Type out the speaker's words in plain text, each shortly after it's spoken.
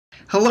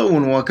Hello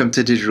and welcome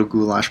to Digital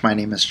Goulash. My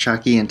name is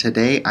Chucky and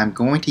today I'm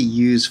going to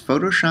use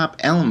Photoshop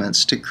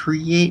Elements to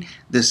create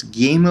this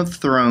Game of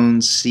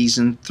Thrones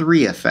Season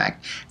 3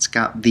 effect. It's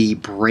got the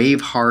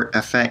Braveheart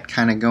effect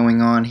kind of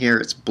going on here.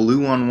 It's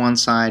blue on one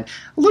side,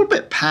 a little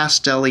bit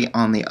pastel-y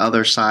on the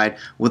other side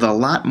with a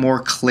lot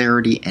more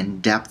clarity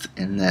and depth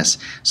in this.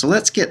 So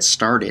let's get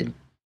started.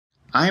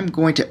 I'm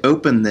going to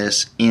open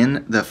this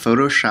in the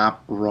Photoshop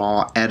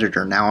Raw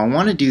editor. Now I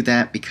want to do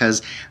that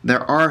because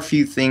there are a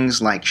few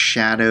things like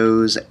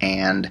shadows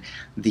and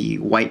the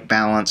white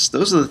balance.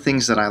 Those are the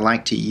things that I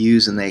like to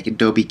use in the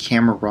Adobe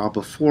Camera Raw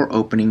before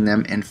opening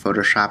them in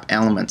Photoshop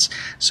Elements.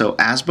 So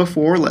as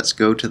before, let's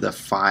go to the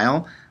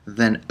File,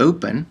 then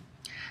Open.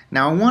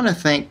 Now I want to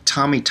thank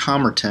Tommy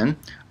Tommerton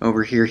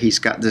over here. He's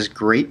got this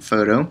great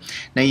photo.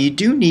 Now you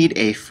do need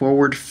a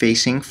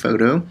forward-facing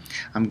photo.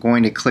 I'm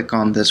going to click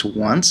on this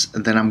once,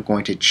 then I'm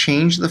going to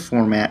change the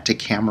format to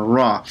Camera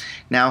Raw.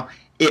 Now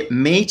it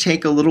may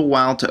take a little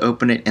while to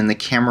open it in the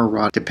Camera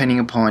Raw depending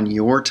upon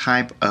your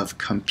type of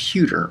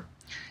computer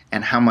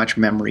and how much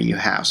memory you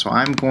have. So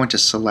I'm going to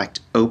select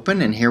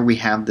Open, and here we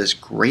have this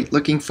great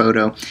looking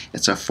photo.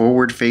 It's a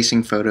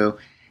forward-facing photo.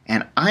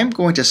 And I'm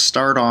going to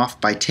start off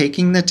by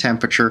taking the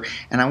temperature,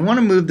 and I want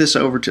to move this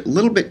over to a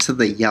little bit to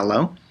the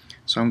yellow.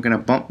 So I'm going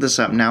to bump this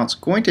up. Now it's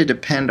going to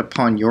depend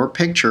upon your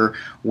picture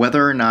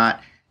whether or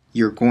not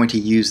you're going to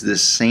use the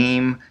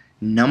same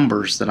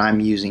numbers that I'm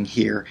using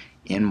here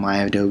in my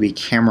Adobe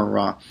Camera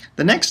Raw.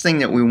 The next thing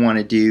that we want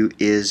to do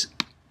is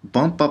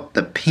bump up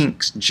the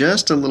pinks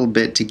just a little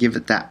bit to give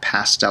it that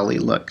pastel-y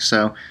look.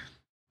 So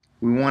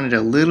we wanted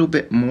a little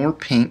bit more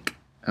pink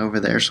over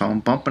there, so I'm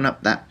bumping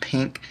up that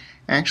pink.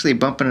 Actually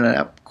bumping it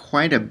up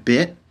quite a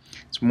bit.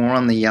 It's more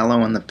on the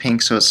yellow and the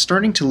pink, so it's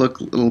starting to look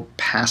a little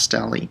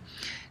pastel-y.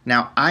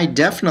 Now I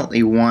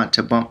definitely want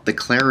to bump the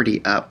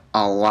clarity up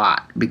a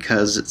lot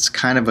because it's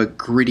kind of a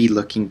gritty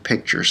looking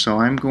picture,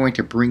 so I'm going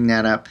to bring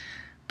that up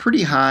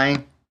pretty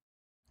high.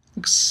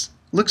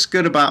 Looks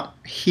good about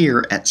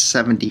here at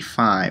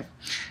 75.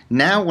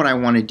 Now what I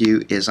want to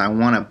do is I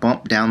want to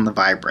bump down the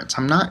vibrance.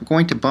 I'm not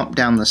going to bump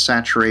down the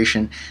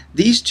saturation.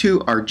 These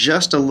two are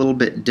just a little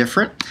bit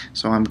different,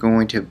 so I'm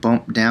going to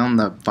bump down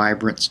the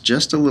vibrance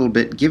just a little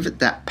bit, give it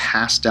that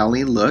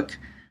pastel-y look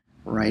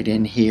right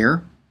in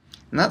here,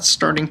 and that's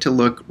starting to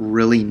look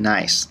really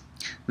nice.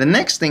 The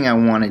next thing I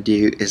want to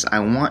do is I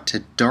want to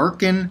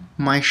darken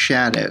my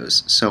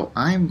shadows. So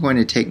I'm going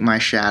to take my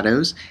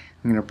shadows,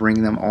 I'm going to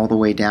bring them all the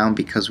way down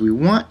because we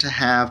want to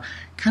have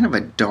kind of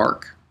a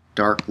dark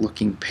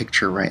looking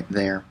picture right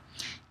there.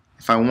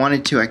 If I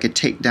wanted to, I could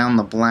take down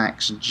the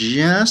blacks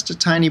just a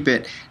tiny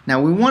bit. Now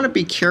we want to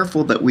be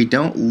careful that we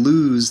don't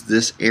lose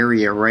this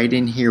area right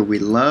in here. We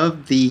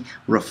love the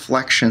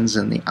reflections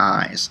in the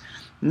eyes.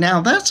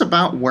 Now that's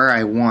about where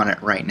I want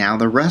it right now.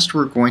 The rest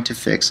we're going to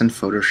fix in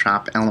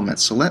Photoshop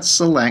Elements. So let's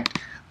select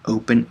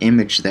Open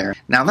Image there.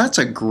 Now that's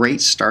a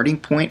great starting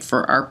point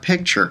for our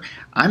picture.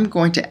 I'm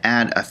going to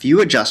add a few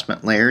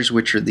adjustment layers,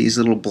 which are these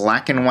little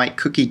black and white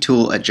cookie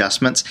tool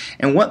adjustments,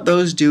 and what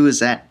those do is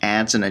that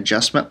adds an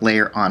adjustment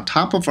layer on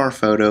top of our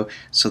photo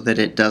so that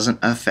it doesn't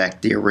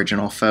affect the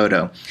original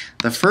photo.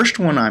 The first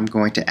one I'm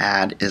going to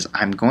add is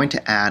I'm going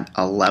to add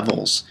a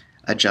levels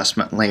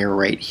adjustment layer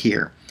right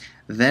here.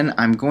 Then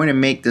I'm going to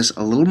make this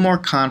a little more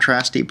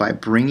contrasty by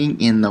bringing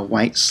in the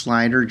white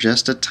slider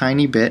just a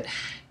tiny bit.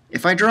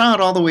 If I draw it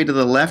all the way to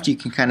the left, you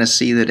can kind of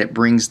see that it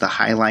brings the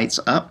highlights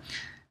up.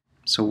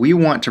 So we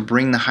want to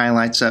bring the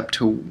highlights up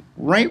to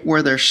right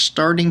where they're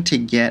starting to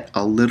get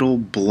a little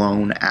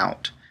blown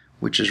out,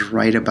 which is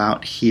right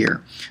about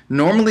here.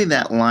 Normally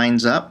that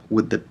lines up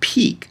with the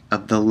peak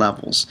of the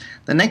levels.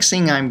 The next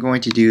thing I'm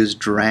going to do is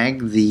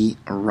drag the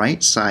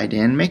right side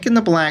in, making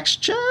the blacks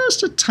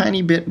just a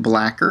tiny bit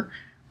blacker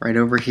right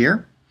over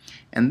here.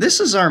 And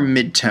this is our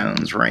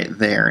midtones right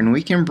there. And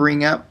we can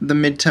bring up the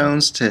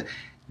midtones to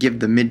give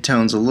the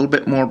midtones a little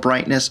bit more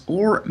brightness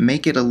or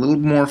make it a little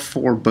more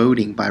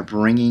foreboding by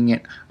bringing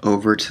it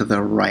over to the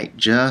right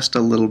just a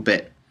little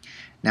bit.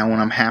 Now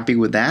when I'm happy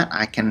with that,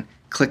 I can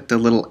click the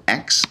little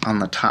X on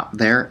the top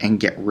there and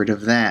get rid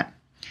of that.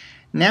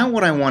 Now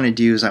what I want to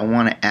do is I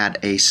want to add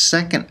a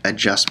second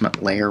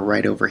adjustment layer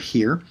right over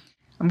here.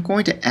 I'm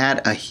going to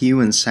add a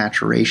hue and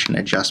saturation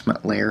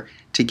adjustment layer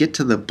to get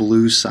to the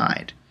blue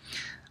side.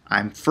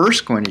 I'm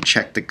first going to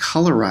check the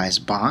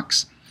colorize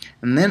box,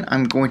 and then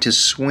I'm going to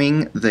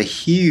swing the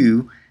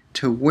hue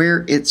to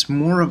where it's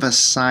more of a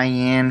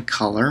cyan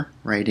color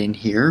right in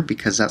here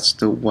because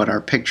that's what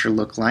our picture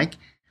looked like,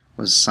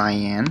 was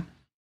cyan.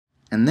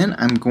 And then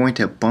I'm going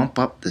to bump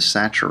up the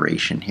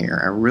saturation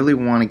here. I really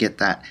want to get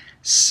that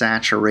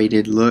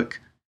saturated look.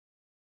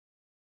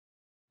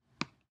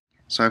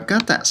 So I've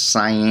got that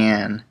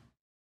cyan,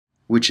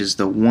 which is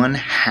the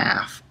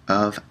 1/2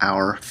 of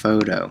our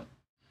photo.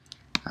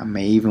 I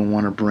may even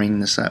want to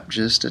bring this up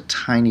just a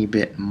tiny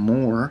bit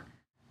more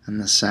in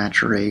the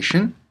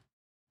saturation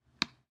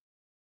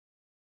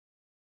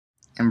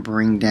and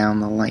bring down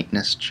the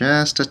lightness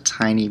just a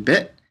tiny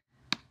bit.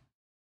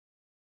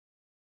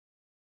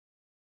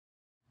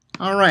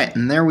 Alright,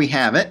 and there we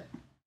have it.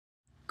 I'm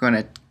going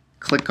to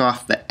click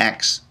off the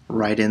X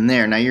right in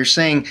there. Now you're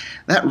saying,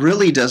 that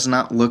really does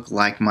not look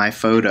like my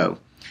photo.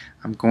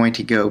 I'm going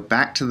to go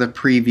back to the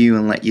preview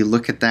and let you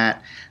look at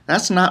that.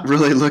 That's not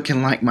really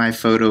looking like my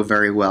photo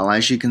very well.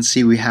 As you can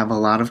see, we have a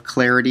lot of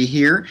clarity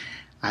here.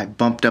 I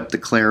bumped up the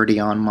clarity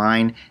on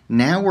mine.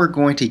 Now we're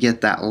going to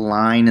get that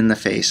line in the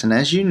face, and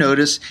as you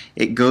notice,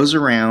 it goes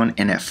around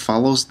and it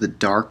follows the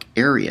dark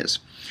areas.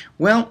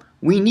 Well,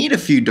 we need a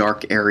few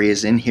dark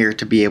areas in here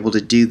to be able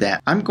to do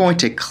that. I'm going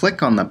to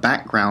click on the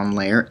background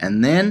layer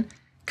and then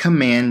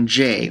Command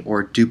J,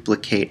 or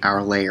duplicate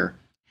our layer.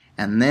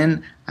 And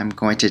then I'm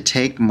going to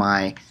take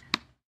my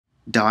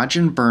dodge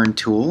and burn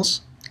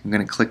tools. I'm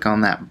going to click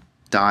on that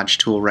dodge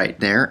tool right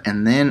there,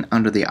 and then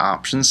under the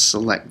options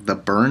select the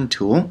burn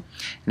tool,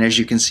 and as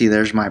you can see,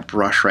 there's my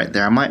brush right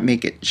there. I might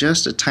make it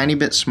just a tiny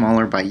bit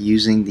smaller by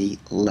using the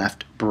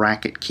left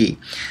bracket key.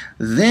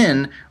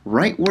 Then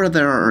right where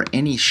there are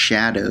any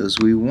shadows,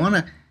 we want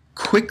to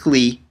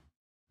quickly,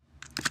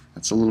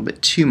 that's a little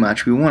bit too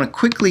much, we want to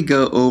quickly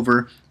go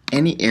over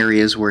any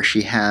areas where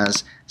she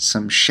has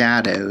some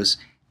shadows,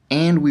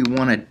 and we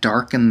want to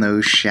darken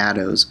those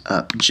shadows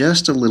up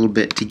just a little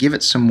bit to give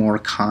it some more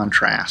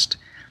contrast.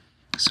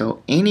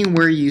 So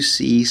anywhere you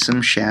see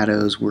some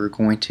shadows, we're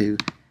going to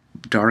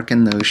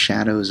darken those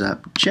shadows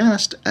up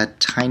just a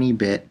tiny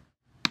bit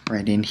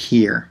right in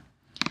here.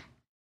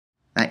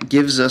 That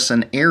gives us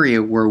an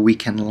area where we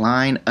can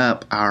line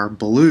up our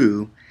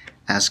blue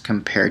as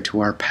compared to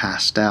our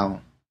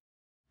pastel.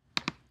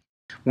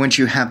 Once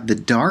you have the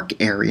dark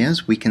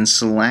areas, we can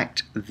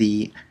select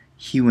the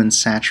hue and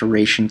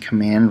saturation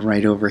command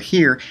right over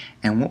here,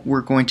 and what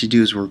we're going to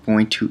do is we're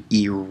going to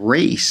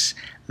erase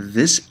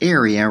this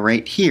area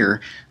right here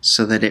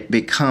so that it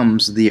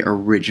becomes the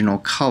original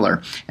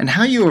color. And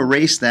how you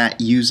erase that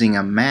using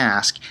a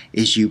mask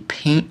is you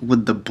paint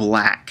with the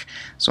black.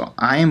 So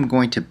I am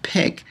going to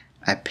pick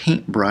a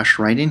paintbrush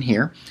right in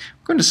here.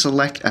 I'm going to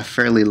select a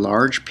fairly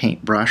large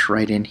paintbrush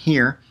right in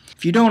here.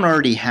 If you don't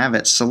already have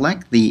it,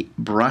 select the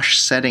brush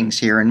settings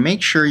here and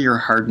make sure your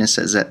hardness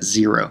is at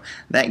 0.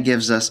 That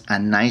gives us a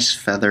nice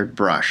feathered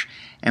brush.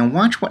 And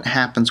watch what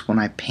happens when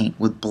I paint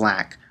with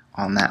black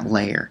on that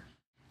layer.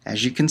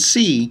 As you can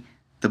see,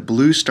 the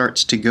blue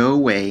starts to go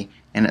away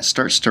and it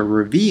starts to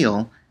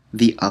reveal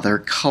the other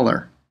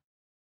color.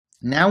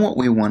 Now what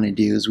we want to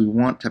do is we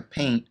want to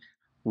paint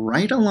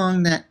right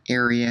along that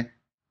area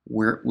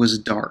where it was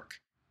dark,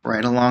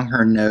 right along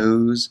her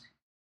nose.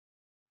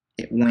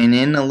 It went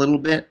in a little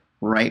bit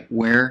right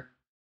where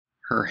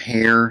her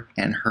hair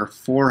and her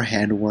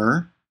forehead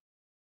were,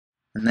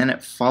 and then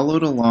it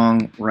followed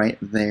along right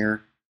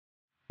there,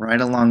 right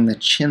along the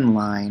chin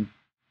line,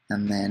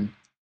 and then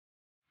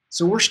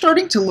so we're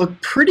starting to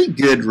look pretty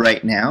good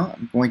right now.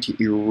 I'm going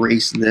to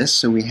erase this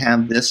so we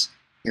have this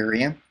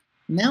area.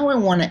 Now I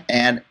want to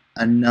add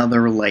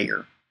another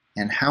layer,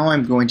 and how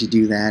I'm going to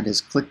do that is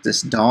click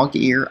this dog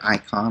ear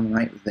icon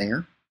right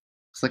there,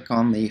 click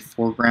on the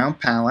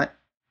foreground palette,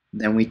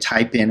 then we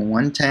type in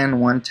 110,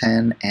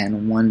 110,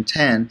 and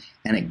 110,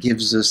 and it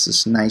gives us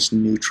this nice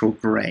neutral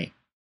gray.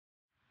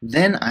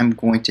 Then I'm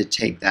going to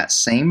take that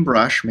same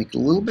brush, make it a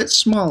little bit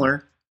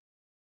smaller,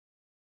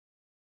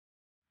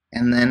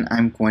 and then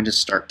I'm going to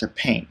start to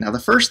paint. Now the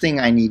first thing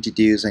I need to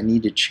do is I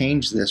need to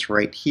change this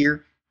right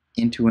here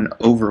into an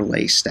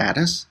overlay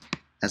status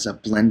as a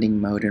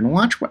blending mode, and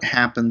watch what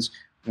happens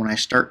when I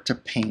start to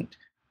paint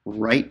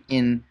right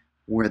in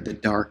where the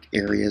dark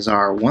areas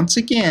are. Once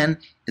again,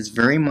 it's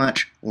very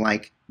much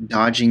like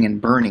dodging and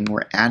burning.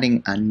 We're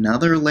adding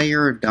another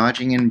layer of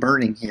dodging and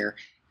burning here,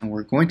 and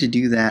we're going to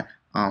do that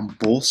on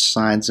both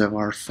sides of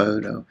our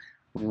photo,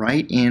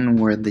 right in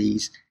where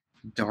these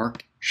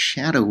dark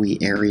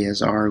shadowy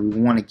areas are. We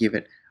want to give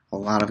it a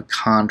lot of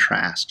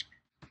contrast.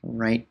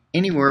 Right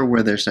anywhere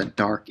where there's a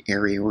dark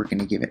area, we're going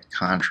to give it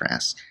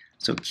contrast.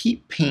 So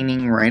keep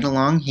painting right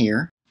along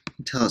here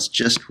until it's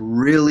just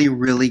really,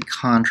 really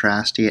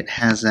contrasty. It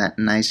has that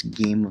nice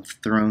Game of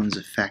Thrones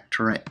effect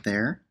right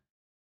there.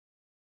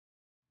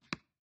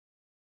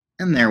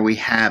 And there we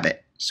have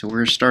it. So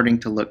we're starting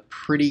to look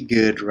pretty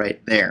good right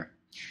there.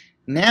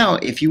 Now,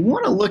 if you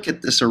want to look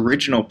at this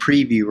original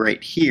preview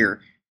right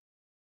here,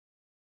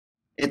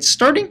 it's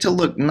starting to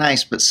look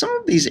nice, but some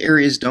of these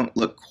areas don't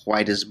look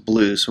quite as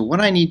blue. So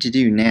what I need to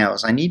do now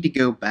is I need to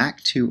go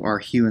back to our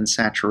hue and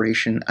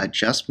saturation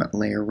adjustment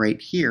layer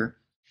right here,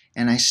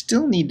 and I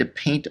still need to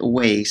paint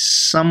away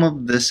some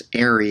of this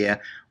area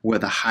where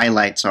the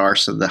highlights are,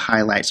 so the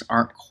highlights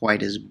aren't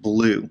quite as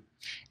blue.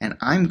 And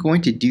I'm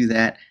going to do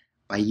that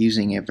by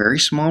using a very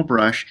small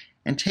brush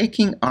and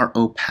taking our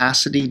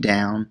opacity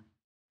down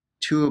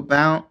to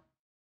about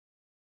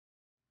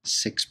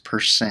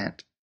 6%.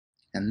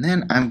 And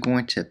then I'm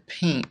going to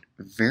paint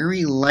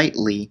very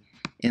lightly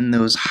in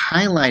those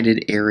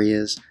highlighted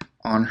areas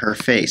on her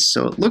face.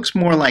 So it looks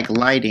more like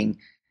lighting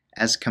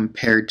as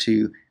compared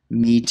to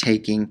me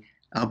taking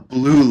a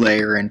blue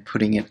layer and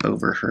putting it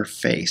over her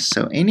face.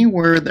 So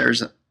anywhere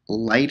there's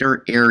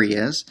lighter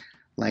areas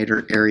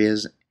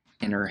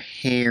in her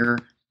hair,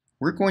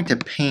 we're going to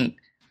paint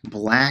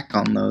black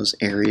on those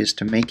areas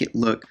to make it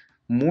look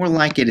more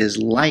like it is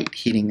light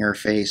hitting her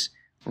face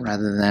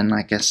rather than,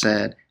 like I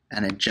said,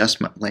 an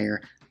adjustment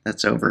layer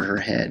that's over her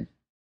head.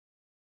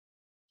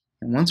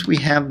 And once we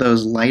have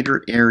those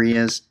lighter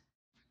areas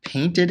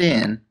painted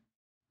in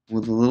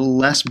with a little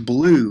less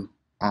blue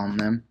on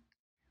them,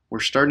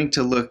 we're starting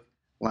to look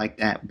like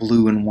that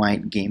blue and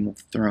white Game of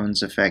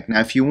Thrones effect.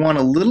 Now, if you want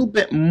a little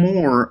bit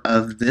more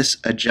of this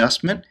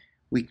adjustment,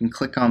 we can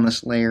click on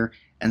this layer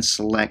and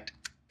select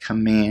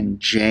Command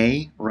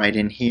J right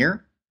in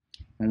here.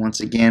 And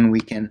once again,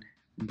 we can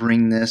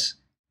bring this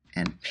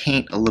and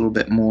paint a little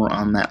bit more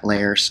on that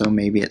layer so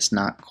maybe it's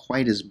not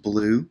quite as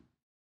blue.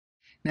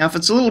 Now, if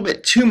it's a little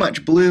bit too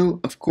much blue,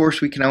 of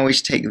course, we can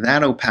always take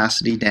that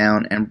opacity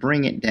down and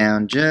bring it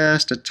down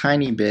just a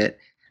tiny bit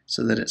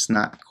so that it's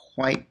not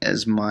quite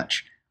as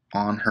much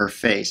on her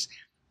face.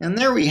 And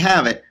there we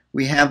have it.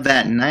 We have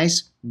that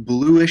nice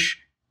bluish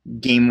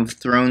Game of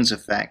Thrones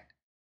effect.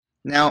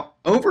 Now,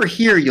 over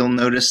here, you'll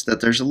notice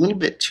that there's a little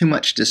bit too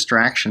much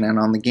distraction, and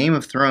on the Game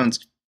of Thrones,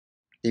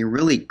 they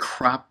really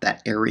crop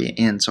that area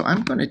in. So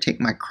I'm going to take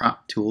my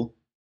crop tool.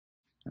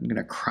 I'm going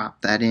to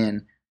crop that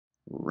in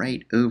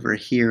right over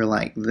here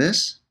like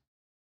this.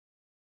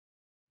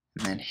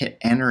 And then hit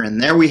enter,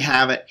 and there we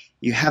have it.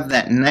 You have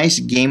that nice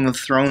Game of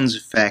Thrones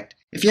effect.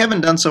 If you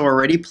haven't done so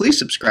already, please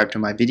subscribe to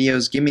my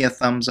videos, give me a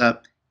thumbs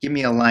up, give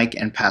me a like,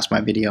 and pass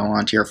my video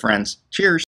on to your friends. Cheers!